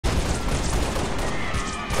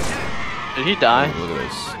Did he die? Look at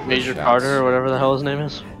this. Major Shots. Carter or whatever the hell his name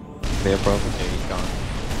is? Yeah, probably. Yeah, he's gone.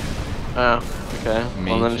 Oh, okay.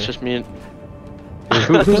 Well then it's Major. just me and...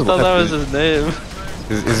 Who's I thought that was left? his name.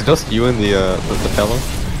 Is it just you and the fellow?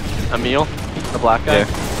 Emil? The black guy? Yeah.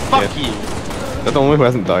 Fuck Yeah. you! That's the only one who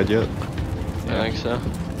hasn't died yet. I think so.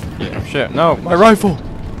 Yeah, shit. No, my rifle!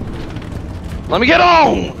 Let me get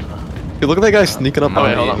on! Hey, look at that guy sneaking up Oh, on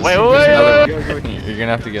wait, me. hold on. Wait. You're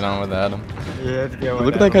gonna have to get on with Adam. Yeah, yeah.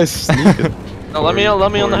 Look at that guy sneaking. No, let me on the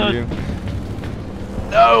Poor hood. you.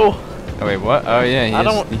 No! Oh wait, what? Oh yeah, he I is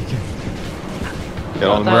don't- sneaking. Get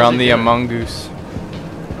on. That We're was on a the good- Among Goose.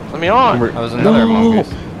 Let me on! We're- That was another No! Among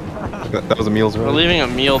Goose. That was Emil's We're right. leaving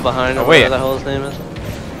Emil behind, or Oh, wait. whatever the hell his name is.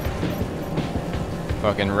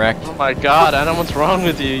 Fucking wrecked. Oh my god, Adam, what's wrong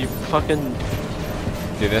with you? You fucking...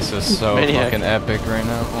 Dude, this is so Maniac. fucking epic right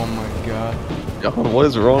now. Oh my god. God, what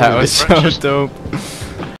is wrong That with was you? so dope.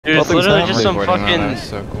 Dude, it's Nothing's literally just some Recording that, fucking was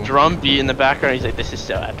so cool. drum beat in the background. He's like, this is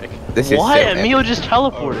so epic. This is What? so Emil epic. just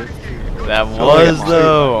teleported. That my was God.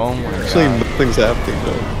 though. Oh my Actually, god. nothing's happening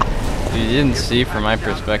though. You didn't see from my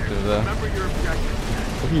perspective though.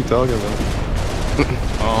 What are you talking about?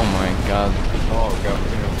 Oh my god. Oh god.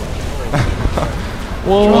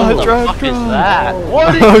 What the drive, fuck is drive. that?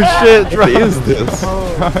 What is Oh that? shit, What drive. is this?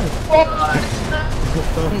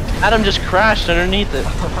 Adam just crashed underneath it.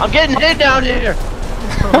 I'm getting hit down here!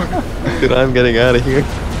 Dude, I'm getting out of here.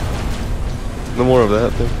 No more of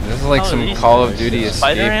that thing. This is like Oh, some these Call of things. Duty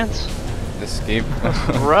Spider escape. ants? Escape.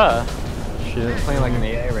 Bruh. Shit, playing like an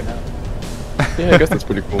AI right now. Yeah, I guess that's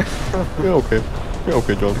pretty cool. Yeah, okay. Yeah,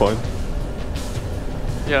 okay, John, fine.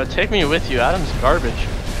 Yo, take me with you. Adam's garbage.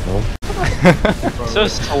 No. So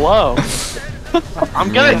slow. I'm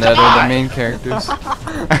Me gonna and Ned are the die! main characters.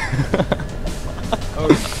 Oh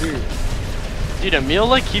shoot. Dude, Emil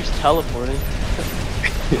like keeps teleporting.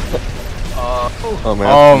 Oh man.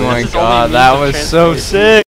 Oh man. my This is only god, means that of was so transportation. sick.